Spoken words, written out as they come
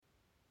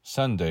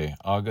Sunday,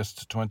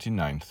 August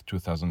 29th,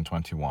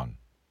 2021.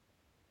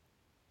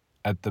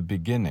 At the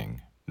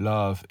beginning,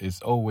 love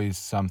is always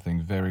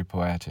something very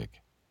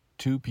poetic.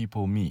 Two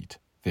people meet,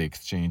 they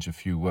exchange a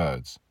few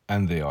words,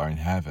 and they are in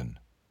heaven,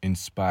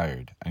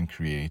 inspired and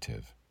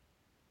creative.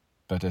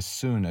 But as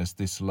soon as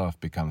this love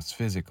becomes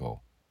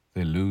physical,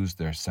 they lose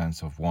their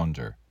sense of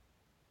wonder.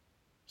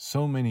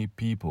 So many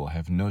people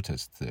have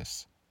noticed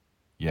this.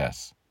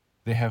 Yes,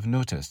 they have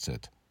noticed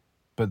it,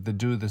 but they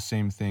do the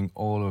same thing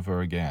all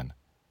over again.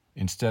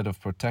 Instead of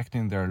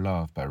protecting their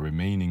love by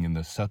remaining in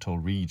the subtle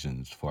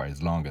regions for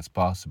as long as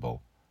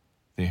possible,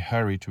 they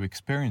hurry to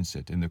experience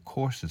it in the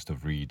coarsest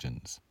of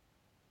regions.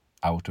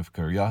 Out of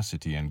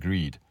curiosity and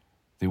greed,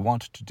 they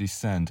want to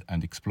descend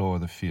and explore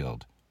the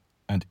field,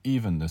 and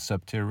even the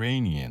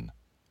subterranean.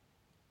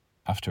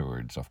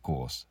 Afterwards, of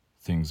course,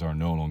 things are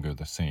no longer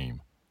the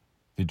same.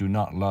 They do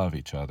not love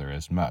each other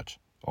as much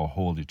or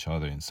hold each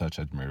other in such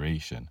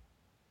admiration,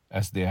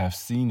 as they have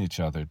seen each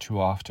other too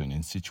often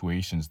in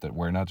situations that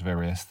were not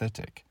very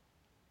aesthetic.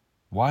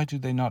 Why do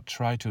they not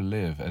try to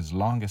live as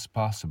long as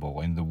possible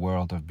in the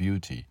world of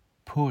beauty,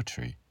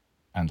 poetry,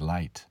 and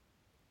light?